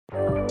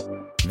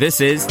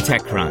This is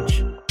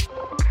TechCrunch.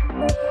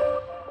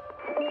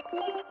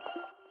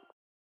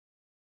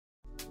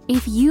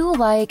 If you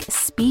like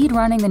speed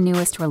running the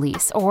newest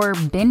release or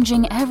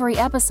binging every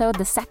episode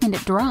the second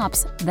it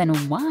drops, then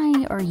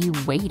why are you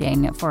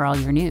waiting for all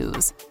your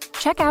news?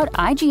 Check out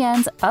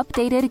IGN's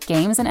updated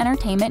Games and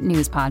Entertainment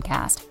News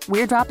podcast.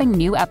 We're dropping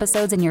new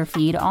episodes in your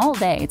feed all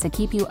day to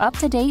keep you up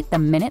to date the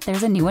minute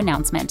there's a new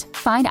announcement.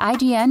 Find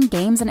IGN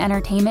Games and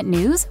Entertainment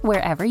News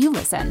wherever you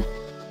listen.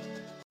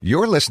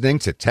 You're listening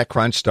to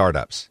TechCrunch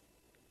Startups.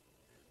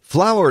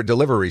 Flower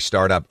delivery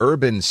startup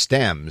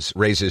UrbanStems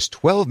raises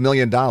 $12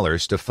 million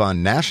to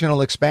fund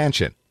national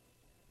expansion.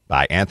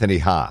 By Anthony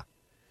Ha.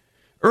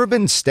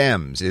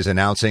 UrbanStems is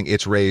announcing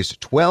it's raised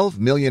 $12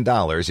 million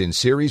in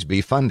Series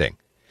B funding.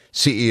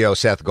 CEO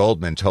Seth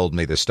Goldman told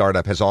me the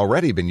startup has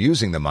already been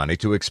using the money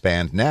to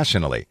expand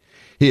nationally.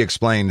 He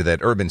explained that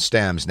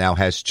UrbanStems now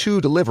has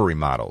two delivery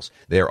models.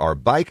 There are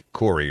bike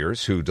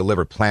couriers who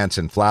deliver plants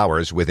and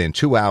flowers within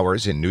 2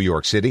 hours in New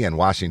York City and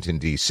Washington,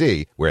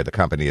 D.C., where the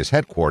company is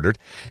headquartered.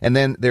 And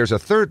then there's a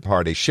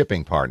third-party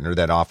shipping partner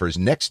that offers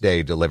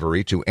next-day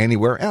delivery to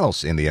anywhere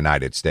else in the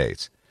United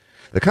States.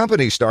 The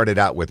company started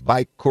out with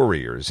bike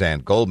couriers,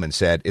 and Goldman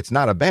said it's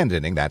not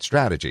abandoning that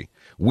strategy.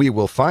 We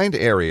will find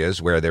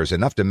areas where there's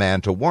enough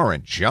demand to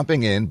warrant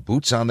jumping in,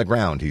 boots on the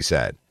ground, he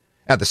said.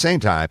 At the same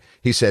time,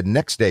 he said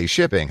next-day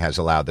shipping has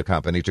allowed the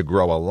company to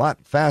grow a lot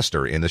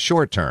faster in the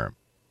short term.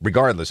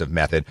 Regardless of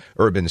method,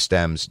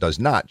 UrbanStems does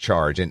not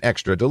charge an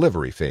extra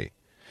delivery fee.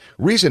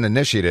 Recent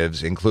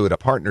initiatives include a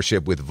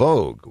partnership with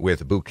Vogue,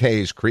 with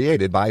bouquets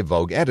created by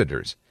Vogue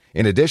editors.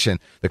 In addition,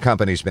 the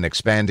company's been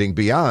expanding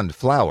beyond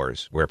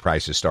flowers, where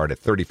prices start at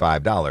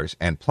 $35,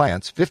 and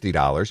plants,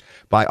 $50,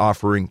 by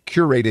offering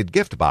curated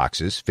gift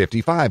boxes,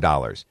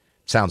 $55.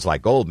 Sounds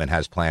like Goldman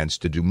has plans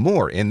to do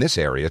more in this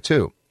area,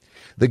 too.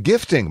 The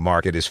gifting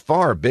market is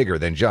far bigger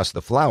than just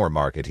the flower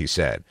market, he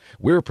said.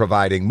 We're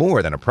providing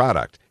more than a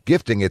product.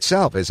 Gifting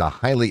itself is a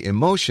highly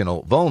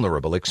emotional,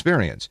 vulnerable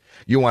experience.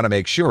 You want to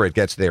make sure it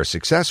gets there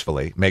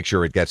successfully, make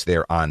sure it gets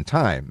there on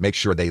time, make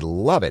sure they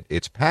love it,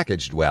 it's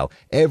packaged well.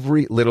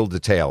 Every little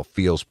detail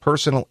feels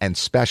personal and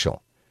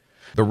special.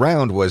 The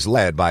round was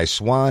led by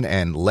Swan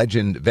and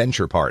Legend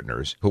Venture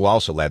Partners, who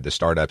also led the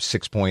startup's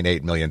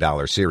 $6.8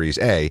 million Series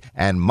A,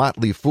 and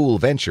Motley Fool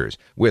Ventures,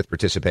 with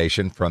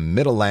participation from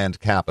Middleland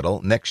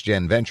Capital,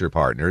 NextGen Venture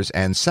Partners,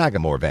 and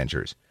Sagamore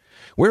Ventures.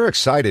 We're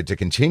excited to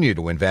continue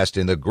to invest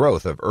in the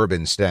growth of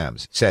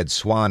UrbanStems, said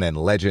Swan and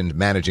Legend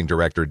Managing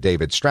Director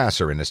David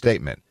Strasser in a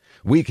statement.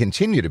 We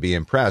continue to be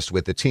impressed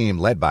with the team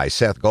led by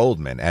Seth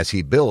Goldman as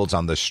he builds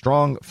on the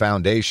strong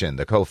foundation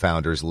the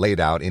co-founders laid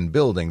out in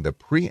building the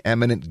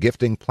preeminent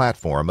gifting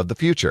platform of the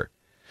future.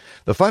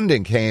 The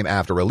funding came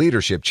after a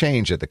leadership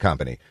change at the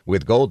company,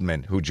 with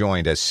Goldman, who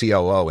joined as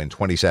COO in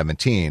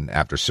 2017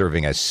 after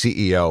serving as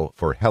CEO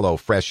for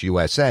HelloFresh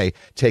USA,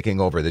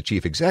 taking over the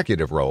chief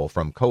executive role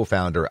from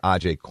co-founder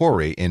Ajay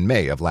Corey in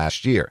May of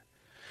last year.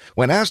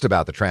 When asked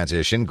about the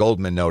transition,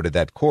 Goldman noted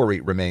that Corey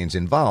remains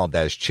involved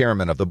as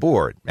chairman of the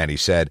board, and he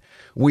said,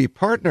 "We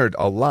partnered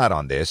a lot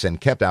on this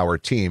and kept our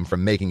team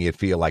from making it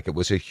feel like it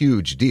was a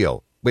huge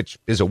deal," which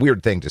is a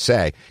weird thing to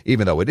say,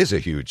 even though it is a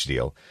huge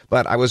deal.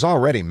 But I was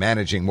already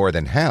managing more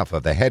than half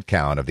of the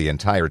headcount of the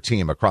entire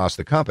team across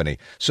the company,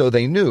 so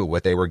they knew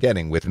what they were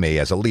getting with me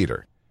as a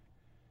leader.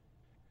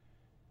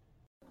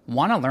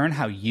 Want to learn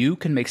how you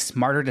can make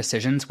smarter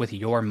decisions with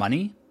your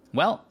money?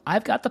 Well,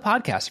 I've got the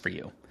podcast for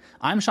you.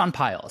 I'm Sean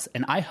Piles,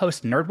 and I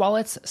host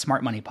NerdWallet's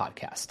Smart Money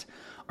Podcast.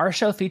 Our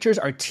show features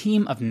our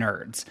team of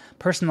nerds,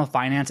 personal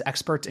finance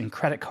experts in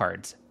credit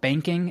cards,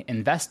 banking,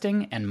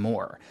 investing, and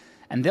more.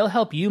 And they'll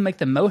help you make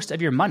the most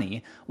of your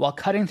money while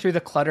cutting through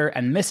the clutter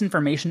and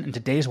misinformation in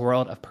today's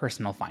world of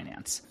personal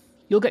finance.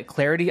 You'll get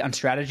clarity on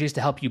strategies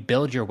to help you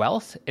build your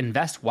wealth,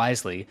 invest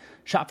wisely,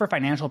 shop for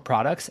financial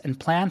products, and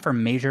plan for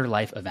major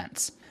life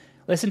events.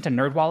 Listen to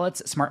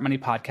NerdWallet's Smart Money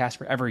Podcast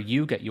wherever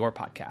you get your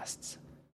podcasts.